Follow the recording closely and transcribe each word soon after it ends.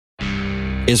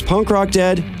Is punk rock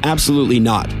dead? Absolutely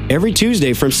not. Every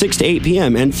Tuesday from 6 to 8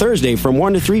 p.m. and Thursday from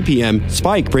 1 to 3 p.m.,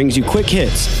 Spike brings you quick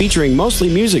hits, featuring mostly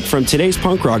music from today's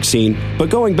punk rock scene, but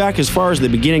going back as far as the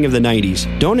beginning of the 90s.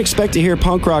 Don't expect to hear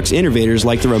punk rock's innovators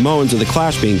like the Ramones or the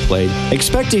Clash being played.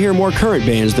 Expect to hear more current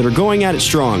bands that are going at it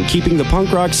strong, keeping the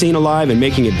punk rock scene alive and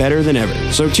making it better than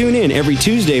ever. So tune in every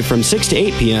Tuesday from 6 to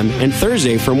 8 p.m. and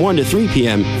Thursday from 1 to 3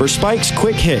 p.m. for Spike's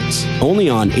Quick Hits, only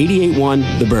on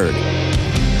 88.1 The Burg.